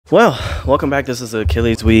Well, welcome back. This is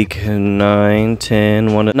Achilles week 9,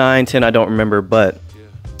 10, 1, 9, 10, I don't remember, but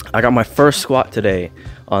I got my first squat today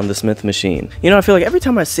on the Smith machine. You know, I feel like every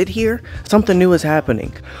time I sit here, something new is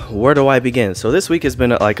happening. Where do I begin? So this week has been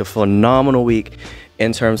like a phenomenal week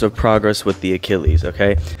in terms of progress with the Achilles,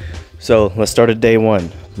 okay? So let's start at day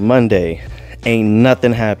one, Monday. Ain't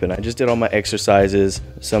nothing happened. I just did all my exercises,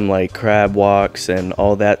 some like crab walks and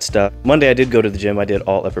all that stuff. Monday I did go to the gym. I did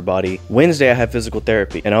all upper body. Wednesday I had physical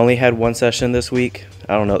therapy and I only had one session this week.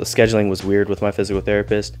 I don't know, the scheduling was weird with my physical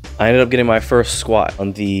therapist. I ended up getting my first squat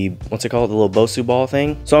on the, what's it called, the little Bosu ball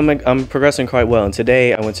thing. So I'm progressing quite well. And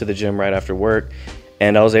today I went to the gym right after work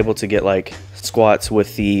and I was able to get like squats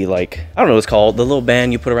with the like, I don't know what it's called, the little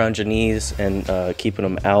band you put around your knees and keeping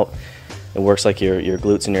them out. It works like your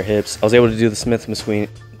glutes and your hips. I was able to do the Smith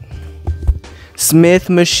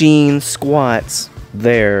machine squats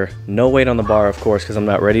there. No weight on the bar, of course, because I'm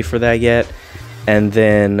not ready for that yet. And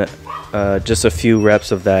then just a few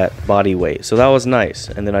reps of that body weight. So that was nice.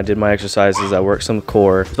 And then I did my exercises. I worked some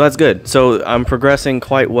core. So that's good. So I'm progressing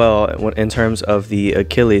quite well in terms of the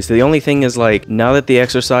Achilles. The only thing is like now that the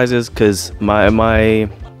exercises, because my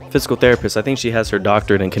physical therapist, I think she has her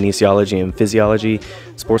doctorate in kinesiology and physiology,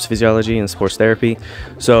 sports physiology and sports therapy,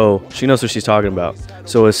 so she knows what she's talking about.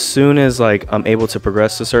 So as soon as like I'm able to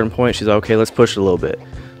progress to a certain point, she's like, okay, let's push it a little bit.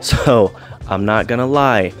 So I'm not gonna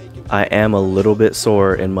lie, I am a little bit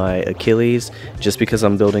sore in my Achilles just because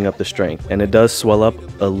I'm building up the strength, and it does swell up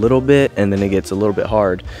a little bit and then it gets a little bit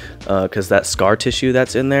hard because that scar tissue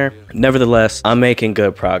that's in there. Nevertheless, I'm making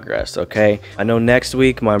good progress, okay? I know next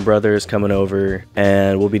week my brother is coming over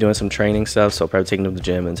and we'll be doing some training stuff, so I'll probably take him to the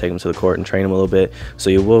gym and take him to the court and train him a little bit. So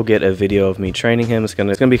you will get a video of me training him. It's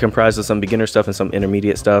gonna be comprised of some beginner stuff and some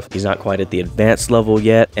intermediate stuff. He's not quite at the advanced level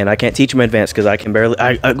yet, and I can't teach him advanced because I can barely,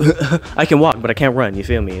 I can walk, but I can't run, you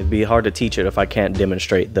feel me? It'd be hard to teach it if I can't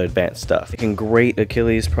demonstrate the advanced stuff. Making great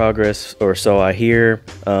Achilles progress, or so I hear.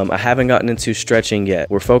 I haven't gotten into stretching yet.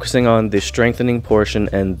 We're focusing on the strengthening portion,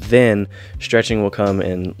 and then stretching will come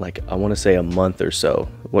in like, I want to say a month or so.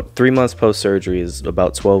 3 months post surgery is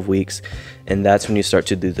about 12 weeks, and that's when you start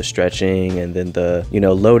to do the stretching and then the, you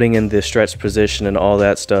know, loading in the stretch position and all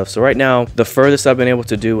that stuff. So right now, the furthest I've been able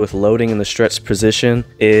to do with loading in the stretch position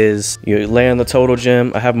is you lay on the total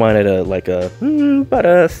gym. I have mine at about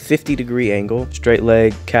a 50-degree angle, straight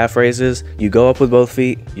leg calf raises. You go up with both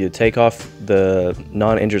feet, you take off the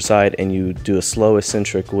non-injured side, and you do a slow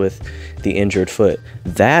eccentric with the injured foot.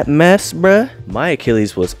 That mess, bruh, my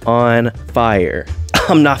Achilles was on fire.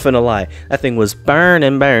 I'm not gonna lie, that thing was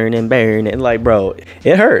burning, like, bro,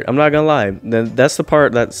 it hurt. I'm not gonna lie. That's the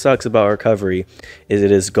part that sucks about recovery, is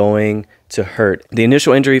it is going to hurt. The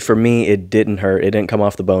initial injury for me, it didn't hurt. It didn't come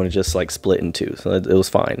off the bone. It just like split in two, so it was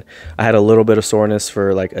fine. I had a little bit of soreness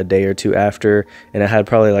for like a day or two after, and I had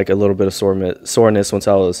probably like a little bit of soreness once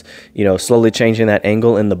I was, you know, slowly changing that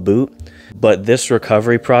angle in the boot. But this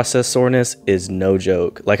recovery process soreness is no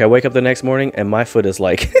joke. Like I wake up the next morning and my foot is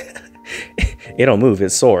like it don't move,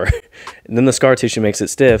 it's sore. And then the scar tissue makes it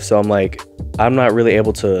stiff, so I'm like, I'm not really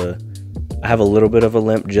able to. I have a little bit of a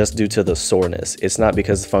limp just due to the soreness. It's not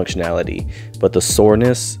because of functionality, but the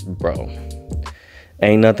soreness, bro,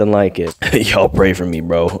 ain't nothing like it. Y'all pray for me,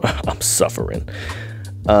 bro. I'm suffering.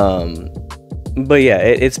 But yeah,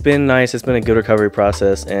 it's been nice. It's been a good recovery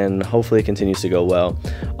process, and hopefully it continues to go well.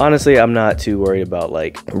 Honestly, I'm not too worried about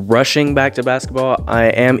like rushing back to basketball. I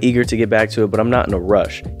am eager to get back to it, but I'm not in a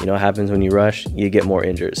rush. You know what happens when you rush? You get more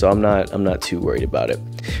injured. So I'm not too worried about it.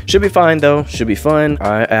 Should be fine though. Should be fun.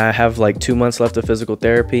 I have like 2 months left of physical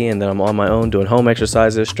therapy, and then I'm on my own doing home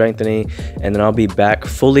exercises, strengthening, and then I'll be back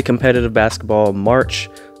fully competitive basketball March.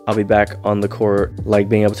 I'll be back on the court, like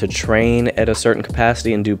being able to train at a certain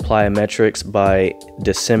capacity and do plyometrics by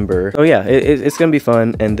December. So yeah, it's gonna be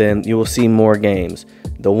fun, and then you will see more games.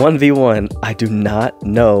 The 1v1, I do not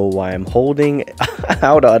know why I'm holding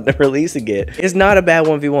out on releasing it. It's not a bad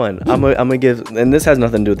 1v1. I'm gonna give, and this has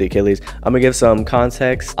nothing to do with the Achilles, I'm gonna give some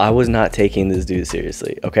context. I was not taking this dude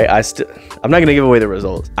seriously, okay? I'm not gonna give away the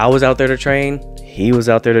results. I was out there to train. He was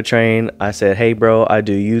out there to train. I said, hey bro, I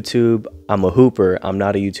do YouTube. I'm a hooper. I'm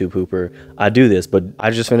not a YouTube hooper. I do this, but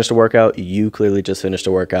I just finished a workout. You clearly just finished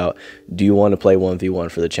a workout. Do you want to play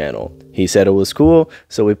 1v1 for the channel? He said it was cool,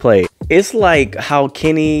 so we played. It's like how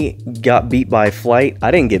Kenny got beat by Flight.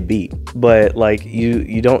 I didn't get beat, but like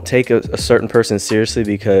you don't take a certain person seriously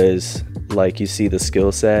because like you see the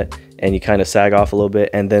skill set and you kind of sag off a little bit,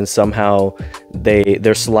 and then somehow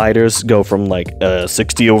their sliders go from like a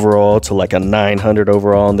 60 overall to like a 900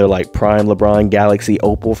 overall, and they're like prime LeBron Galaxy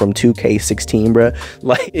Opal from 2K16, bruh.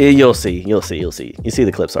 Like, you'll see. You see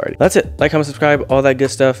the clips already. That's it. Like, comment, subscribe, all that good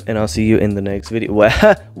stuff, and I'll see you in the next video.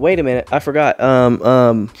 Wait a minute, I forgot.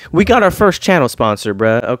 We got our first channel sponsor,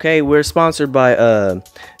 bruh. Okay, we're sponsored by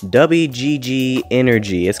WGG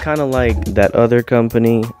Energy. It's kind of like that other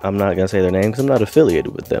company. I'm not gonna say their name because I'm not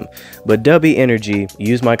affiliated with them, but W Energy.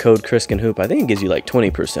 Use my code ChrisCanHoop. I think it gives you like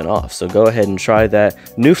 20% off, so go ahead and try that.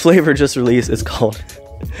 New flavor just released. It's called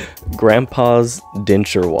Grandpa's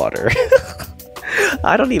Denture Water.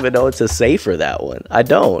 I don't even know what to say for that one. I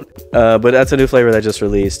don't. But that's a new flavor that just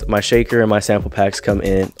released. My shaker and my sample packs come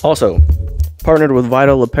in. Also, partnered with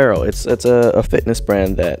Vital Apparel. It's a fitness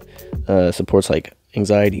brand that supports like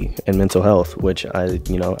anxiety and mental health, which I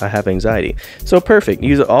have anxiety, so perfect.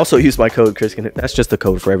 Also use my code ChrisCanHoop. That's just the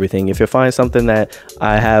code for everything. If you find something that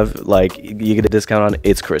I have, like, you get a discount on,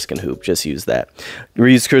 it's ChrisCanHoop. Just use that.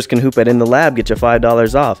 Use ChrisCanHoop at InTheLab, get your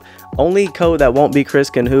 $5 off. Only code that won't be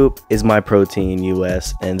ChrisCanHoop is MyProtein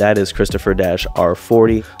US, and that is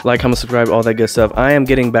Christopher-R40. Like, comment, subscribe, all that good stuff. I am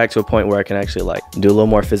getting back to a point where I can actually like do a little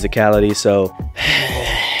more physicality, so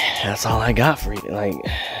that's all I got for you. Like,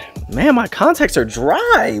 man, my contacts are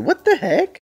dry. What the heck?